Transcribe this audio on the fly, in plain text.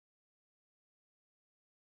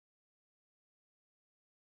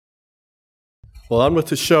Well, on with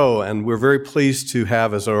the show, and we're very pleased to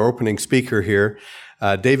have as our opening speaker here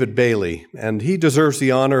David Bailey, and he deserves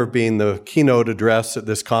the honor of being the keynote address at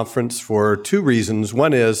this conference for two reasons.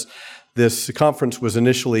 One is this conference was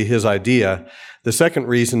initially his idea. The second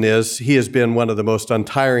reason is he has been one of the most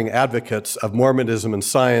untiring advocates of Mormonism and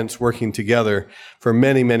science working together for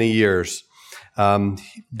many, many years.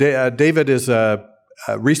 David is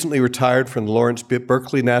recently retired from the Lawrence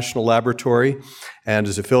Berkeley National Laboratory and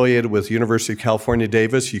is affiliated with University of California,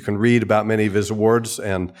 Davis. You can read about many of his awards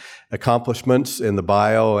and accomplishments in the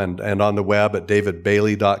bio and on the web at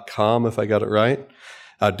davidbailey.com, if I got it right.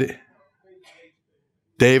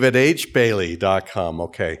 davidhbailey.com,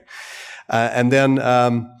 okay. And then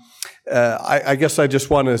I guess I just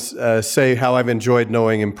want to say how I've enjoyed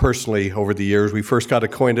knowing him personally over the years. We first got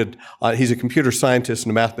acquainted. He's a computer scientist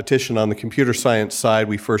and a mathematician. On the computer science side,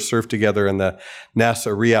 we first served together in the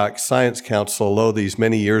NASA REAC Science Council, these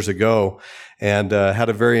many years ago, and had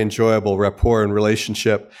a very enjoyable rapport and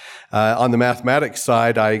relationship. On the mathematics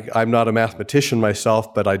side, I'm not a mathematician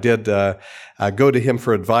myself, but I did go to him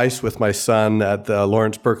for advice with my son at the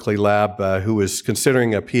Lawrence Berkeley Lab, who was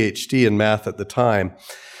considering a PhD in math at the time.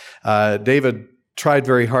 David tried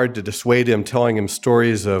very hard to dissuade him, telling him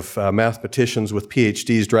stories of mathematicians with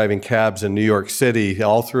PhDs driving cabs in New York City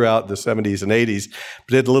all throughout the 70s and 80s,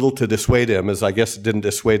 but did little to dissuade him, as I guess it didn't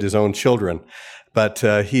dissuade his own children. But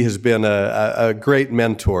he has been a great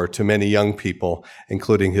mentor to many young people,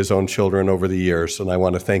 including his own children over the years, and I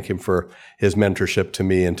want to thank him for his mentorship to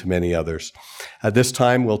me and to many others. At this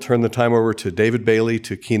time, we'll turn the time over to David Bailey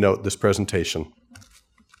to keynote this presentation.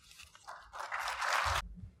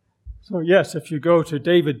 So yes, if you go to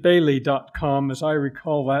davidbailey.com, as I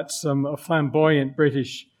recall, that's a flamboyant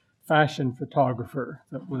British fashion photographer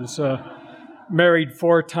that was married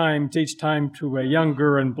 4 times, each time to a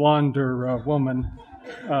younger and blonder woman.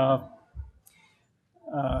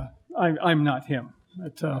 I'm not him.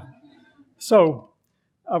 But,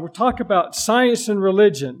 we'll talk about science and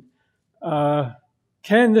religion.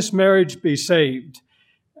 Can this marriage be saved?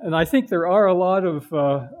 And I think there are a lot of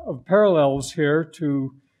parallels here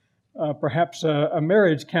to perhaps a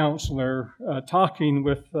marriage counselor talking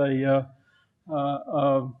with a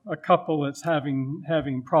couple that's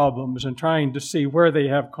having problems and trying to see where they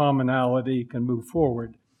have commonality, can move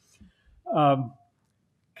forward.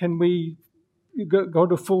 Can we go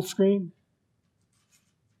to full screen?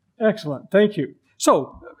 Excellent, thank you.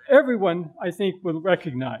 So everyone, I think, will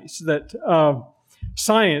recognize that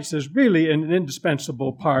science is really an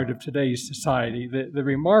indispensable part of today's society. The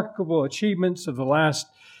remarkable achievements of the last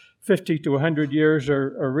 50 to 100 years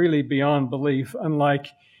are really beyond belief, unlike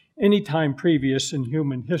any time previous in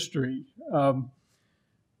human history.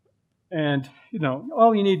 And,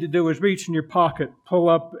 all you need to do is reach in your pocket, pull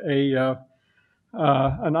up an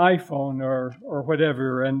iPhone or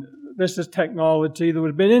whatever, and this is technology that would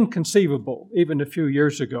have been inconceivable even a few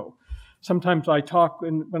years ago. Sometimes I talk,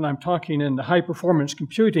 when I'm talking in the high-performance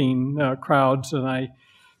computing crowds, and I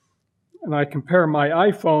compare my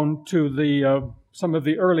iPhone to some of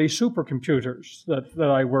the early supercomputers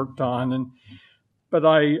that I worked on. But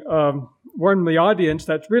I warn the audience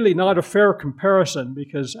that's really not a fair comparison,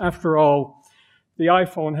 because after all, the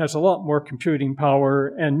iPhone has a lot more computing power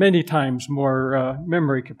and many times more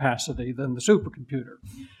memory capacity than the supercomputer.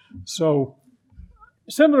 So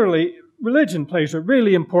similarly, religion plays a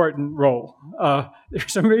really important role.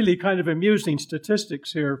 There's some really kind of amusing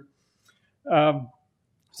statistics here. It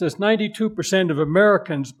says 92% of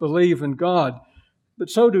Americans believe in God, but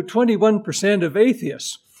so do 21% of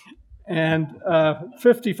atheists and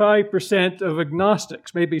 55% of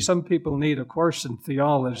agnostics. Maybe some people need a course in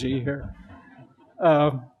theology here.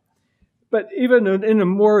 But even in a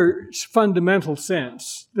more fundamental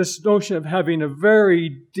sense, this notion of having a very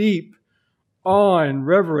deep awe and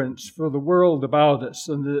reverence for the world about us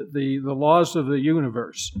and the laws of the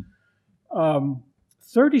universe.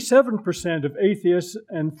 37% of atheists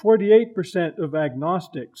and 48% of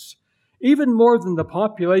agnostics, even more than the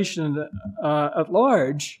population at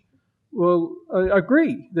large, will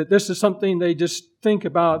agree that this is something they just think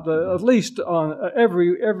about at least on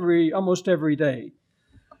almost every day.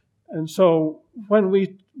 And so when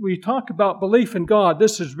we talk about belief in God,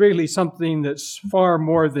 this is really something that's far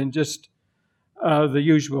more than just the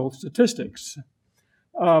usual statistics.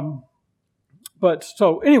 But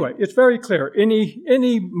so anyway, it's very clear.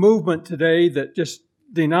 Any movement today that just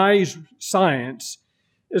denies science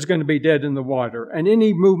is going to be dead in the water. And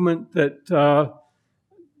any movement that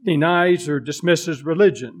denies or dismisses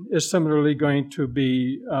religion is similarly going to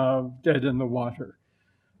be dead in the water.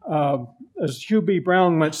 As Hugh B.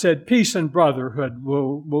 Brown once said, peace and brotherhood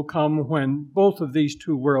will come when both of these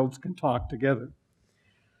two worlds can talk together.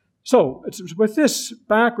 So with this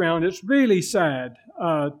background, it's really sad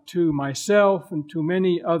to myself and to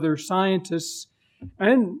many other scientists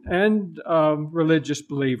and religious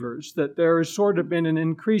believers that there has sort of been an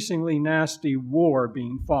increasingly nasty war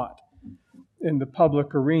being fought in the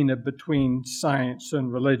public arena between science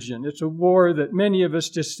and religion. It's a war that many of us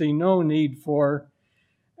just see no need for,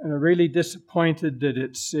 and are really disappointed that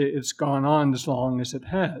it's gone on as long as it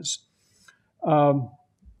has.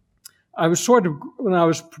 I was when I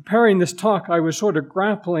was preparing this talk, I was sort of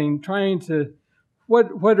grappling, trying to,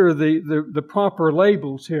 what are the proper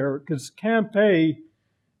labels here? Because Camp A,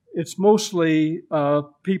 it's mostly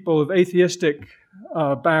people of atheistic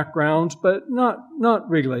backgrounds, but not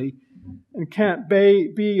really. And Camp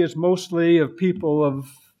B is mostly of people of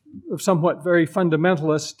somewhat very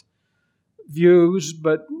fundamentalist views,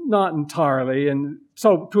 but not entirely. And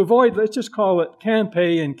so to avoid, let's just call it Camp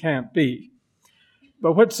A and Camp B.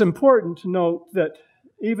 But what's important to note that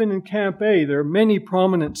even in Camp A, there are many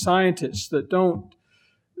prominent scientists that don't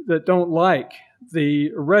like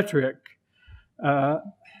the rhetoric. Hi,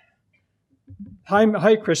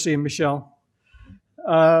 Chrissy and Michelle.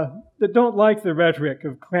 That don't like the rhetoric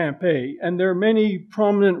of Camp A, and there are many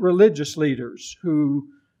prominent religious leaders who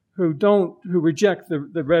reject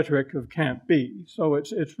the rhetoric of Camp B. So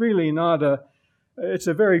it's really not it's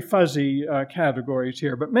a very fuzzy categories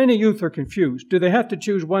here. But many youth are confused. Do they have to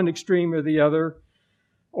choose one extreme or the other?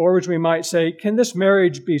 Or as we might say, can this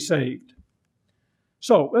marriage be saved?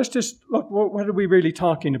 So let's just look, what are we really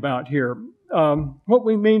talking about here? What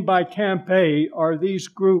we mean by Camp A are these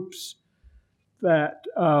groups that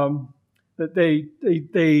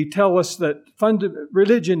they tell us that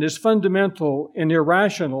religion is fundamentally an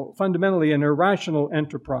irrational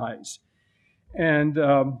enterprise, and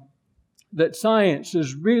that science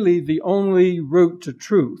is really the only route to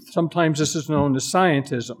truth. Sometimes this is known as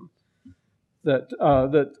scientism. That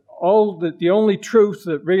the only truth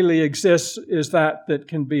that really exists is that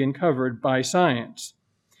can be uncovered by science,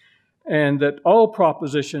 and that all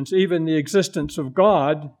propositions, even the existence of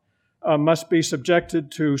God, must be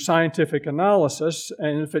subjected to scientific analysis,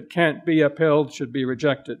 and if it can't be upheld, should be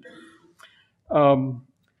rejected.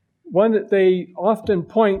 One that they often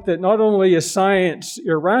point that not only is science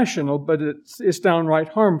irrational, but it's downright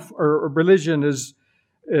harmful, or religion is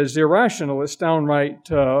irrational, it's downright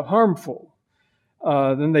harmful.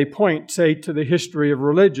 Then they point, say, to the history of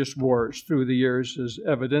religious wars through the years as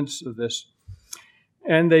evidence of this.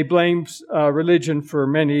 And they blame religion for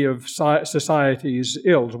many of society's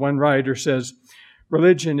ills. One writer says,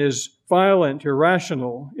 religion is violent,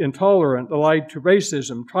 irrational, intolerant, allied to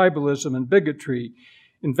racism, tribalism, and bigotry,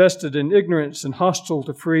 invested in ignorance and hostile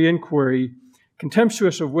to free inquiry,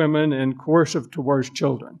 contemptuous of women, and coercive towards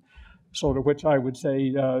children. So to which I would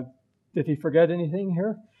say, did he forget anything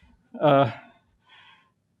here?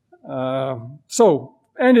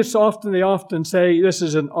 And they often say this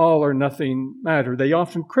is an all or nothing matter. They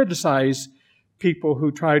often criticize people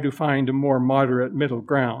who try to find a more moderate middle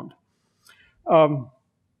ground.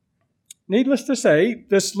 Needless to say,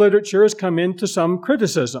 this literature has come into some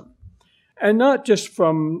criticism, and not just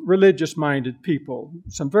from religious-minded people.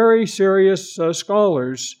 Some very serious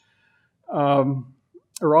scholars often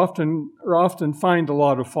find a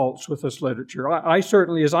lot of faults with this literature. I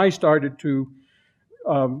certainly, as I started to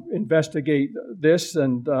investigate this,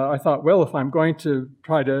 and I thought, well, if I'm going to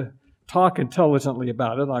try to talk intelligently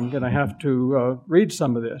about it, I'm going to have to read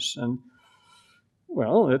some of this. And,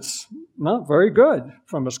 well, it's not very good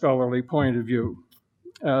from a scholarly point of view.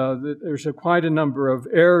 There's quite a number of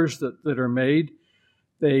errors that are made.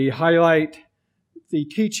 They highlight the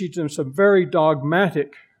teachings of some very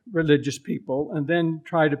dogmatic religious people and then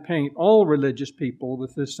try to paint all religious people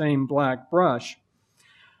with the same black brush.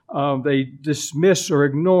 They dismiss or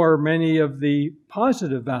ignore many of the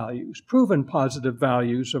positive values, proven positive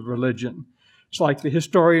values of religion. It's like the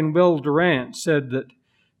historian Will Durant said that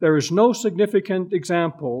there is no significant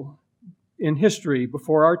example in history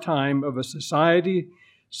before our time of a society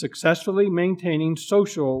successfully maintaining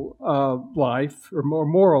social life or more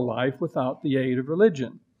moral life without the aid of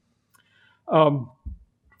religion.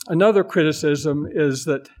 Another criticism is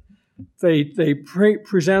that they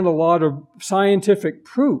present a lot of scientific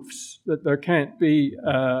proofs that there can't be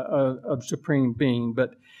a supreme being,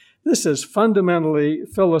 but this is fundamentally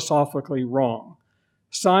philosophically wrong.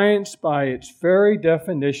 Science, by its very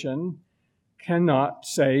definition, cannot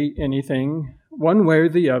say anything one way or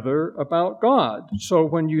the other about God. So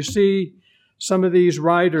when you see some of these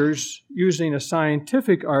writers using a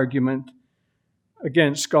scientific argument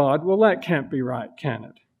against God, well, that can't be right, can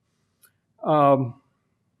it?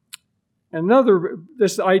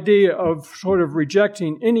 this idea of sort of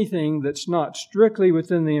rejecting anything that's not strictly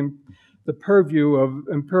within the purview of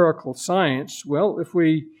empirical science. Well, if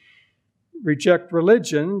we reject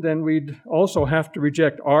religion, then we'd also have to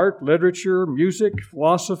reject art, literature, music,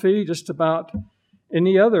 philosophy, just about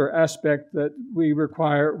any other aspect that we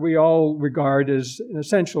all regard as an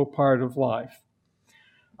essential part of life.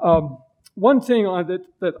 One thing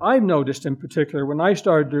that I've noticed in particular when I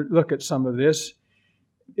started to look at some of this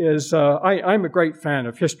is I'm a great fan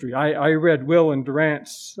of history. I read Will and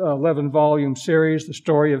Durant's 11-volume series, The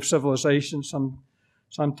Story of Civilization.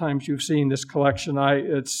 Sometimes you've seen this collection.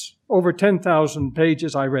 It's over 10,000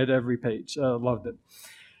 pages. I read every page. Loved it.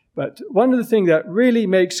 But one of the things that really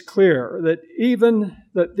makes clear that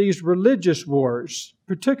these religious wars,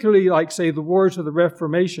 particularly like, say, the wars of the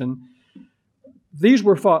Reformation, these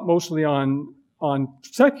were fought mostly on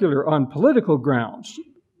political grounds.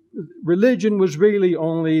 Religion was really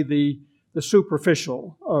only the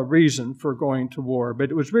superficial reason for going to war,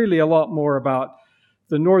 but it was really a lot more about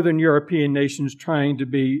the Northern European nations trying to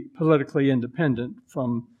be politically independent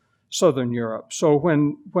from Southern Europe. So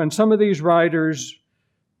when some of these writers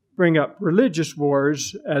bring up religious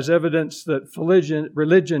wars as evidence that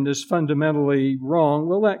religion is fundamentally wrong,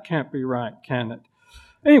 well, that can't be right, can it?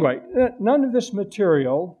 Anyway, none of this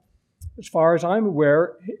material, as far as I'm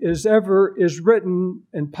aware, is written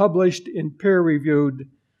and published in peer-reviewed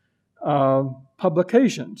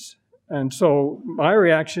publications. And so my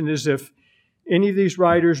reaction is, if any of these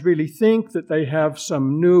writers really think that they have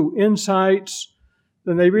some new insights,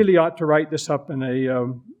 then they really ought to write this up in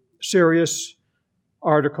a serious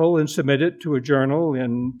article and submit it to a journal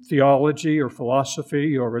in theology or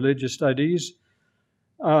philosophy or religious studies.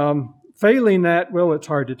 Failing that, well, it's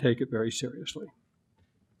hard to take it very seriously.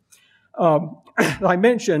 I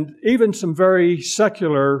mentioned even some very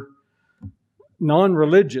secular,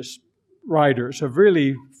 non-religious writers have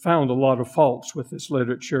really found a lot of faults with this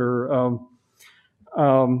literature.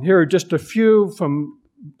 Here are just a few from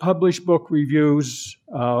published book reviews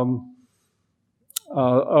of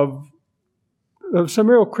some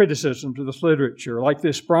real criticisms of this literature. Like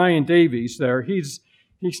this Brian Davies there, he's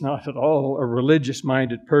not at all a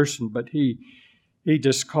religious-minded person, but he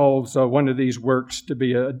just calls one of these works to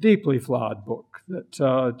be a deeply flawed book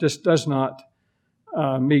that just does not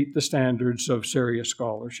meet the standards of serious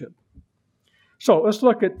scholarship. So let's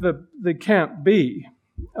look at the Camp B.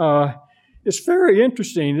 It's very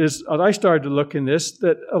interesting, as I started to look in this,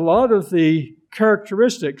 that a lot of the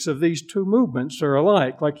characteristics of these two movements are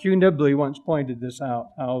alike. Like Hugh Nibley once pointed this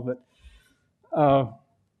out, how that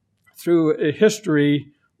through a history,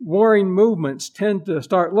 warring movements tend to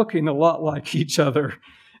start looking a lot like each other.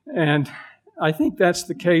 And I think that's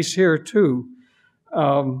the case here too.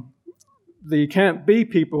 The Camp B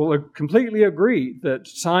people completely agree that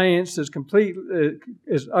science is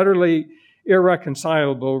utterly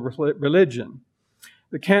irreconcilable with religion.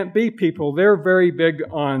 The Camp B people, they're very big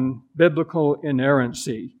on biblical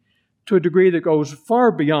inerrancy to a degree that goes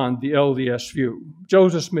far beyond the LDS view.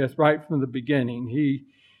 Joseph Smith, right from the beginning, he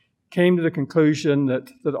came to the conclusion that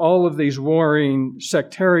all of these warring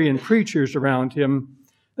sectarian preachers around him,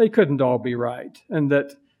 they couldn't all be right, and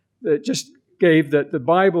that it just gave that the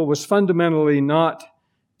Bible was fundamentally not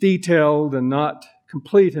detailed and not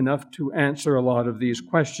complete enough to answer a lot of these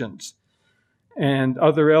questions. And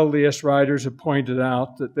other LDS writers have pointed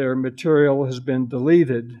out that their material has been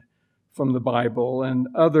deleted from the Bible, and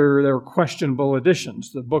there are questionable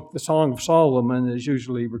additions. The book, The Song of Solomon, is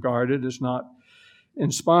usually regarded as not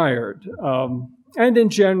inspired. And in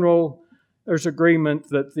general, there's agreement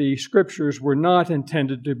that the scriptures were not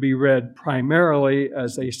intended to be read primarily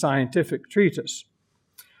as a scientific treatise.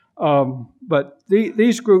 But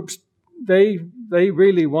these groups, they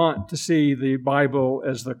really want to see the Bible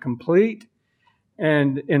as the complete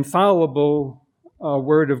and infallible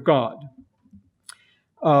Word of God.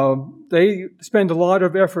 They spend a lot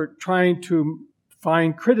of effort trying to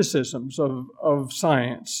find criticisms of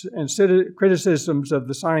science and criticisms of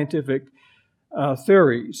the scientific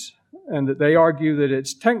theories, and that they argue that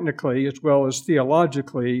it's technically as well as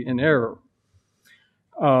theologically in error.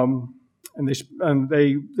 And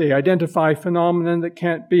they identify phenomena that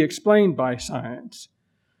can't be explained by science.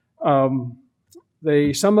 Some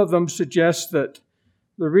of them suggest that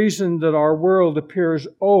the reason that our world appears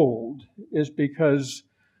old is because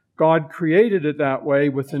God created it that way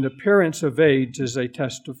with an appearance of age as a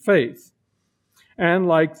test of faith. And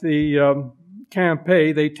like the Camp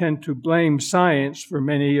A, they tend to blame science for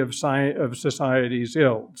many of society's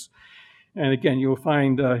ills. And again, you'll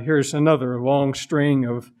find here's another long string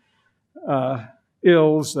of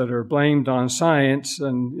ills that are blamed on science,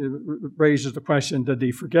 and it raises the question, did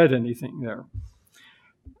he forget anything there?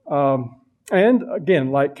 And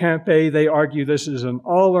again, like Campe, they argue this is an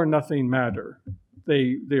all or nothing matter.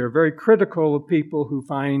 They are very critical of people who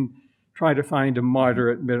try to find a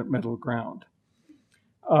moderate middle ground.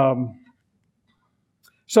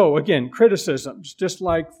 So again, criticisms, just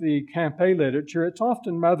like the Campe literature, it's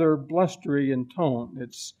often rather blustery in tone.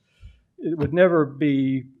 It would never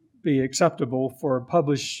be acceptable for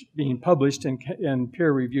being published in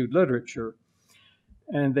peer-reviewed literature.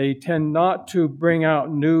 And they tend not to bring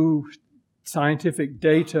out new scientific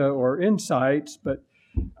data or insights, but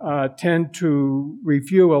tend to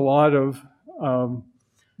review a lot of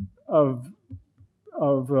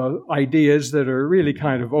ideas that are really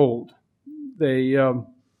kind of old. They,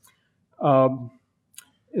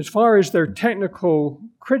 as far as their technical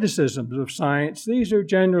criticisms of science, these are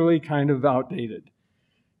generally kind of outdated.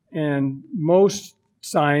 And most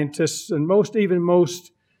scientists, and most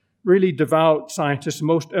really devout scientists,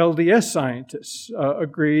 most LDS scientists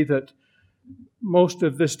agree that most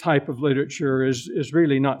of this type of literature is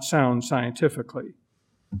really not sound scientifically.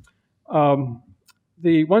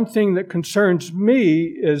 The one thing that concerns me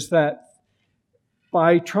is that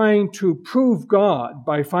by trying to prove God,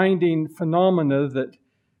 by finding phenomena that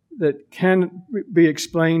can be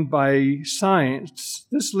explained by science,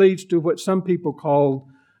 this leads to what some people call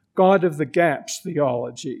God of the gaps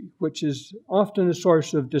theology, which is often a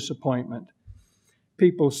source of disappointment.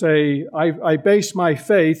 People say, I base my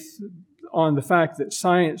faith on the fact that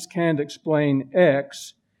science can't explain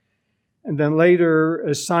X, and then later,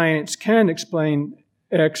 as science can explain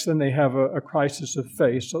X, then they have a crisis of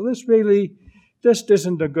faith. So this really just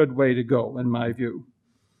isn't a good way to go, in my view.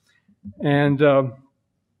 And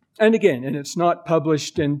again, it's not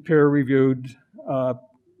published in peer-reviewed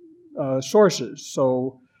sources.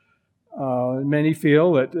 So many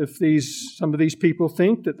feel that if some of these people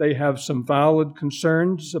think that they have some valid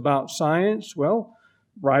concerns about science, well,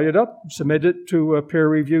 write it up, submit it to a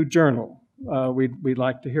peer-reviewed journal. We'd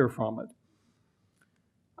like to hear from it.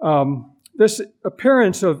 This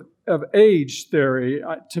appearance of age theory,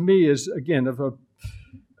 to me, is, again, of a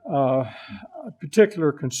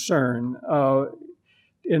particular concern.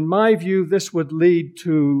 In my view, this would lead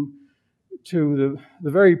to the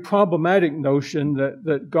very problematic notion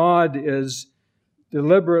that God is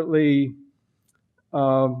deliberately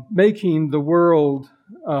making the world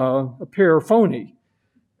appear phony.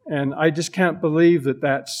 And I just can't believe that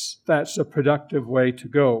that's a productive way to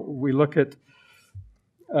go. We look at,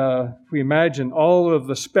 we imagine all of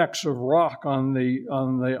the specks of rock on the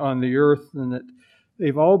Earth, and that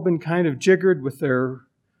they've all been kind of jiggered with their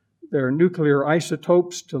nuclear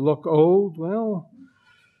isotopes to look old. Well,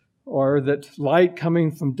 or that light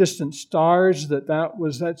coming from distant stars,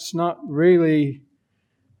 that's not really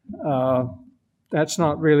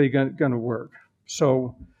going to work.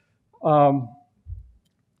 So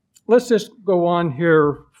let's just go on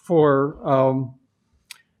here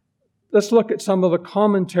let's look at some of the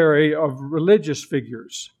commentary of religious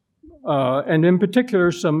figures, and in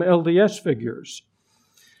particular some LDS figures.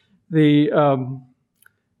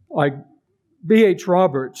 Like B.H.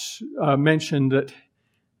 Roberts mentioned that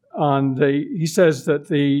he says that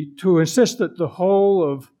to insist that the whole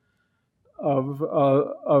of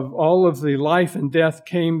all of the life and death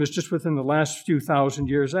came just within the last few thousand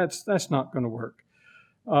years, that's not going to work.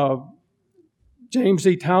 James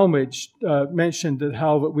E. Talmage mentioned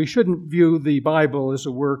that we shouldn't view the Bible as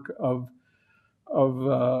a work of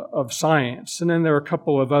science, and then there are a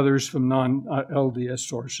couple of others from non-LDS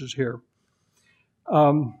sources here.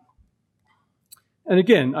 And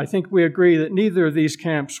again, I think we agree that neither of these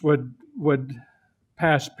camps would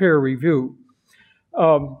pass peer review.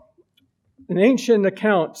 An ancient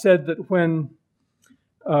account said that when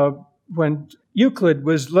Euclid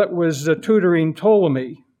was tutoring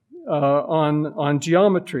Ptolemy on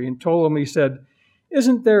geometry, and Ptolemy said,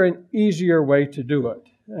 "Isn't there an easier way to do it?"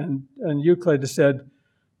 And Euclid said,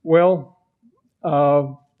 "Well,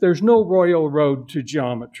 there's no royal road to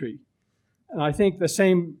geometry." And I think the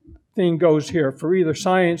same thing goes here for either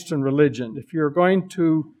science and religion. If you're going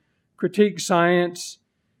to critique science,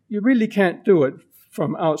 you really can't do it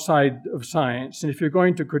from outside of science. And if you're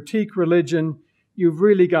going to critique religion, you've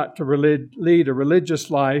really got to lead a religious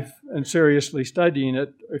life and seriously studying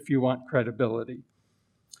it if you want credibility.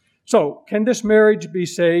 So, can this marriage be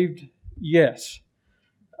saved? Yes.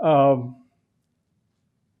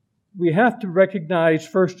 We have to recognize,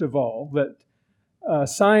 first of all, that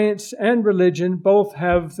science and religion both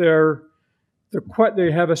have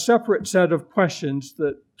they have a separate set of questions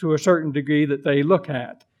that, to a certain degree, that they look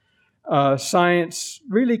at. Science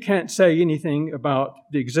really can't say anything about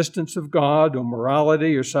the existence of God or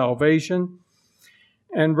morality or salvation.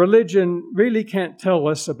 And religion really can't tell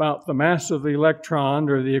us about the mass of the electron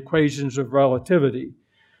or the equations of relativity.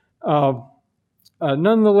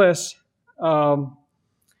 Nonetheless,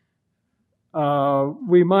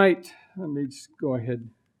 we might, let me just go ahead.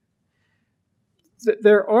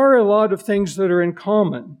 There are a lot of things that are in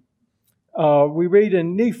common. We read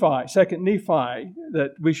in Nephi, 2 Nephi,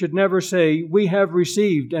 that we should never say, we have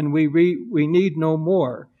received and we need no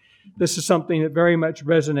more. This is something that very much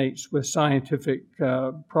resonates with scientific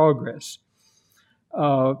progress.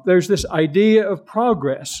 There's this idea of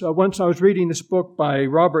progress. Once I was reading this book by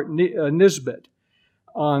Robert Nisbet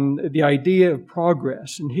on the idea of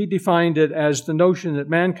progress, and he defined it as the notion that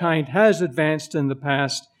mankind has advanced in the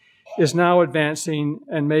past, is now advancing,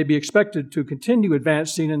 and may be expected to continue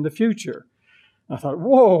advancing in the future. I thought,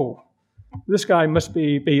 whoa, this guy must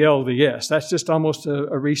be LDS. That's just almost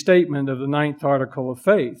a restatement of the 9th article of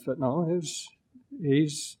faith. But no,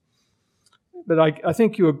 but I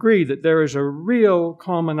think you agree that there is a real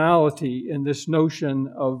commonality in this notion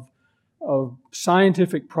of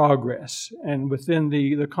scientific progress, and within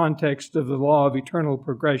the context of the law of eternal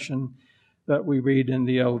progression that we read in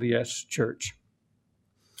the LDS Church.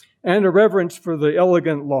 And a reverence for the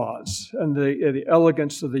elegant laws and the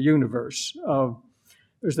elegance of the universe.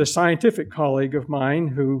 There's a scientific colleague of mine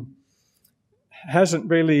who hasn't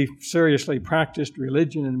really seriously practiced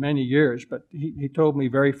religion in many years, but he told me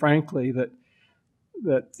very frankly that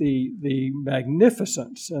the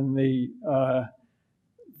magnificence and the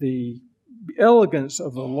elegance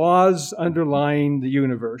of the laws underlying the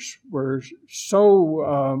universe were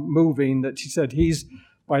so moving that he said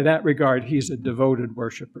by that regard, he's a devoted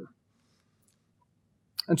worshiper.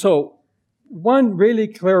 And so, one really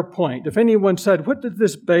clear point, if anyone said, what did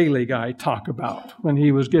this Bailey guy talk about when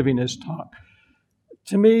he was giving his talk?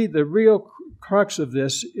 To me, the real crux of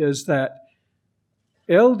this is that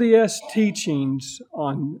LDS teachings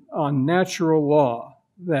on natural law,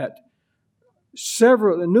 that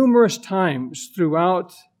numerous times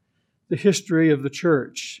throughout the history of the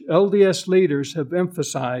church, LDS leaders have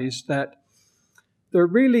emphasized that there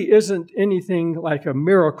really isn't anything like a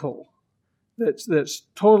miracle that's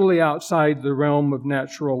totally outside the realm of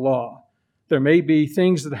natural law. There may be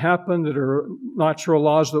things that happen that are natural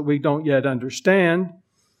laws that we don't yet understand,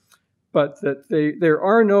 but that there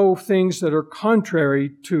are no things that are contrary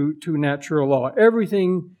to natural law.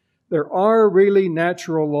 There are really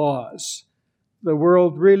natural laws. The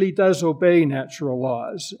world really does obey natural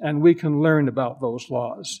laws, and we can learn about those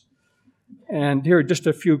laws. And here are just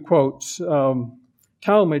a few quotes.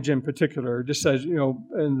 Talmage in particular just says,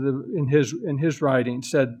 in his writing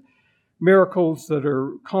said, miracles that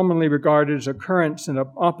are commonly regarded as occurrence in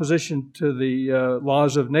opposition to the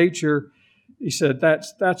laws of nature, he said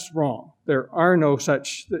that's wrong. There are no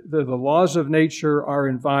such. The laws of nature are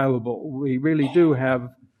inviolable. We really do have,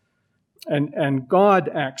 and God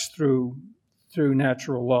acts through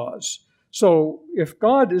natural laws. So if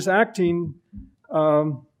God is acting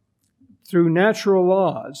through natural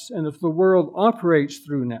laws, and if the world operates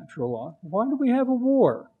through natural law, why do we have a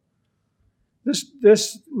war?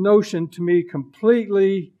 This notion to me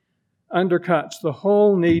completely undercuts the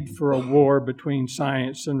whole need for a war between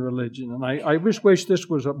science and religion. And I just wish this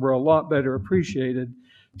were a lot better appreciated.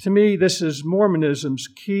 To me, this is Mormonism's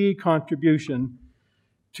key contribution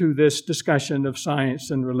to this discussion of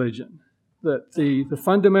science and religion. That the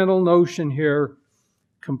fundamental notion here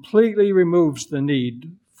completely removes the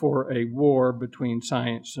need for a war between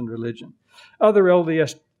science and religion. Other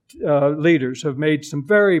LDS leaders have made some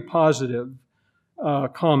very positive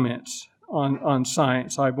comments on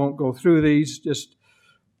science. I won't go through these, just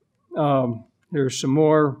here's some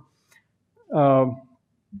more.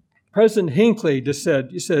 President Hinckley just said,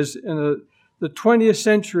 he says, in the 20th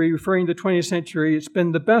century, referring to the 20th century, it's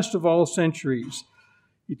been the best of all centuries.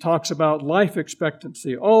 He talks about life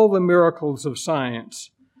expectancy, all the miracles of science.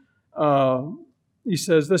 He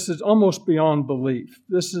says this is almost beyond belief.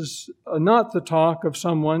 This is not the talk of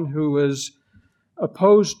someone who is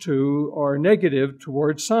opposed to or negative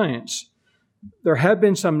towards science. There have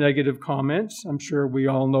been some negative comments. I'm sure we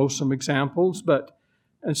all know some examples,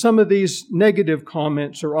 and some of these negative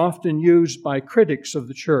comments are often used by critics of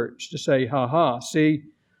the church to say, see,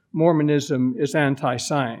 Mormonism is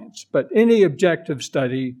anti-science. But any objective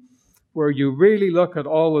study where you really look at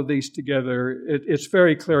all of these together, it's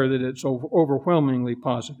very clear that it's overwhelmingly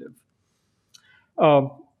positive.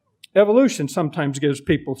 Evolution sometimes gives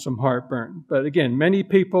people some heartburn. But again, many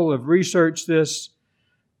people have researched this.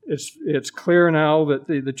 It's clear now that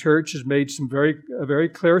the church has made some very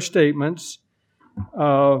clear statements.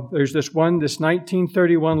 There's this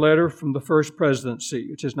 1931 letter from the First Presidency,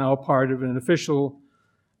 which is now part of an official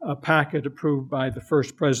packet approved by the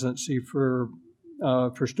First Presidency for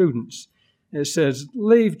students. It says,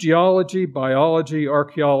 leave geology, biology,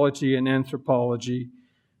 archaeology, and anthropology,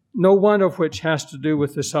 no one of which has to do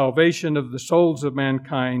with the salvation of the souls of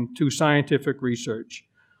mankind, to scientific research,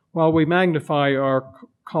 while we magnify our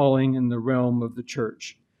calling in the realm of the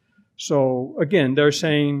church. So again, they're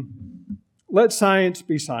saying, let science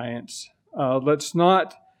be science. Let's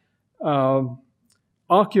not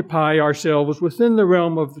occupy ourselves within the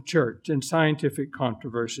realm of the church in scientific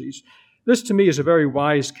controversies. This, to me, is a very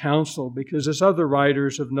wise counsel, because as other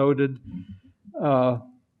writers have noted,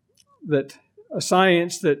 that a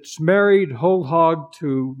science that's married whole hog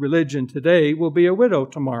to religion today will be a widow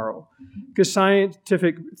tomorrow, because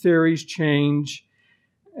scientific theories change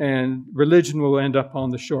and religion will end up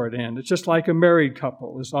on the short end. It's just like a married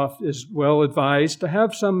couple is well advised to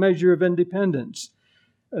have some measure of independence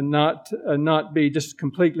and not be just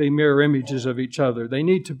completely mirror images of each other. They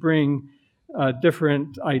need to bring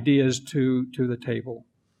different ideas to the table.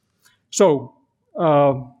 So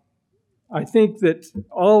I think that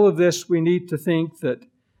all of this, we need to think that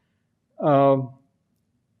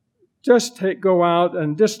go out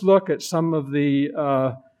and just look at some of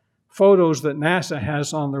the photos that NASA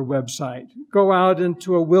has on their website. Go out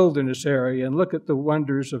into a wilderness area and look at the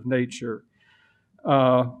wonders of nature.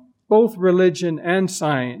 Both religion and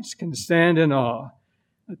science can stand in awe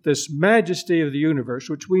at this majesty of the universe,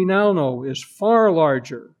 which we now know is far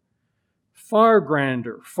larger, far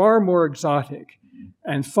grander, far more exotic,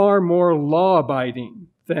 and far more law-abiding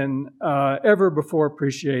than ever before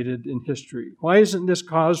appreciated in history. Why isn't this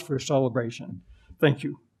cause for celebration? Thank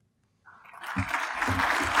you.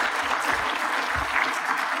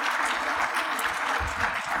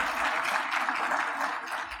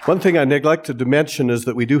 One thing I neglected to mention is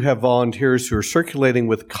that we do have volunteers who are circulating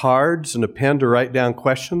with cards and a pen to write down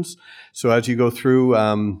questions. So as you go through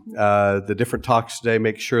the different talks today,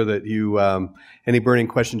 make sure that you, any burning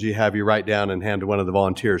questions you have, you write down and hand to one of the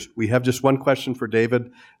volunteers. We have just one question for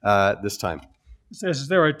David this time. It says, is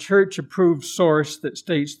there a church-approved source that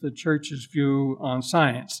states the church's view on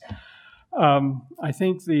science? I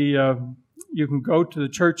think you can go to the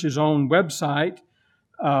church's own website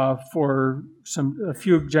for a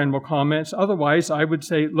few general comments. Otherwise, I would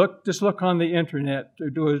say just look on the internet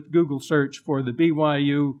or do a Google search for the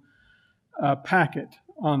BYU packet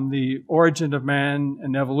on the origin of man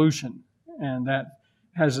and evolution, and that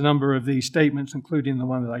has a number of these statements, including the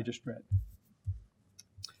one that I just read.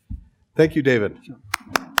 Thank you, David. Sure.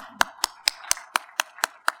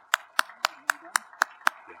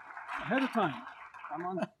 Ahead of time. I'm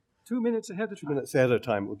on 2 minutes ahead of time. 2 minutes ahead of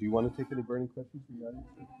time. Well, do you want to take any burning questions from the audience?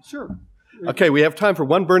 Sure. Okay, we have time for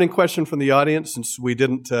one burning question from the audience since we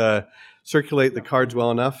didn't circulate the cards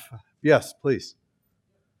well enough. Yes, please.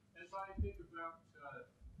 As I think about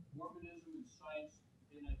Mormonism and science,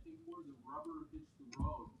 and I think where the rubber hits the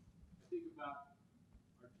road, I think about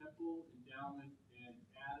our temple endowment and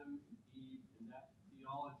Adam and Eve and that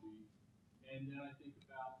theology, and then I think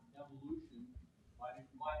about evolution,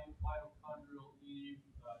 mitochondrial Eve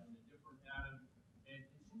and a different Adam, and it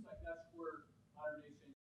seems like that's where modern-day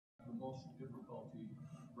science has the most difficulty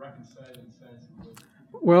reconciling science and religion.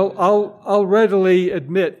 Well, I'll readily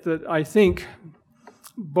admit that I think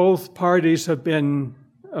both parties have been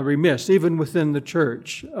remiss, even within the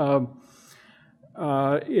church, in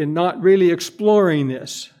not really exploring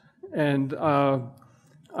this. And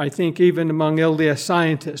I think even among LDS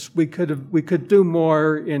scientists, we could do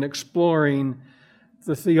more in exploring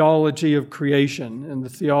the theology of creation and the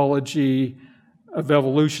theology of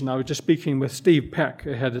evolution. I was just speaking with Steve Peck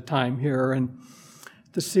ahead of time here, and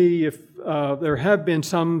to see if there have been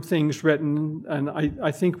some things written, and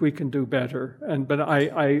I think we can do better. But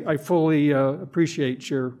I fully appreciate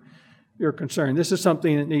your concern. This is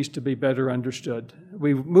something that needs to be better understood.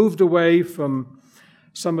 We've moved away from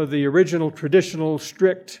some of the original traditional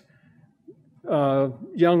strict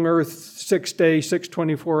young Earth 6-day,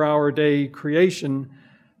 24-hour-day creation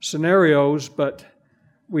scenarios, but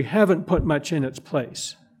we haven't put much in its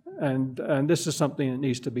place. And this is something that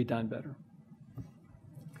needs to be done better.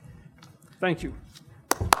 Thank you.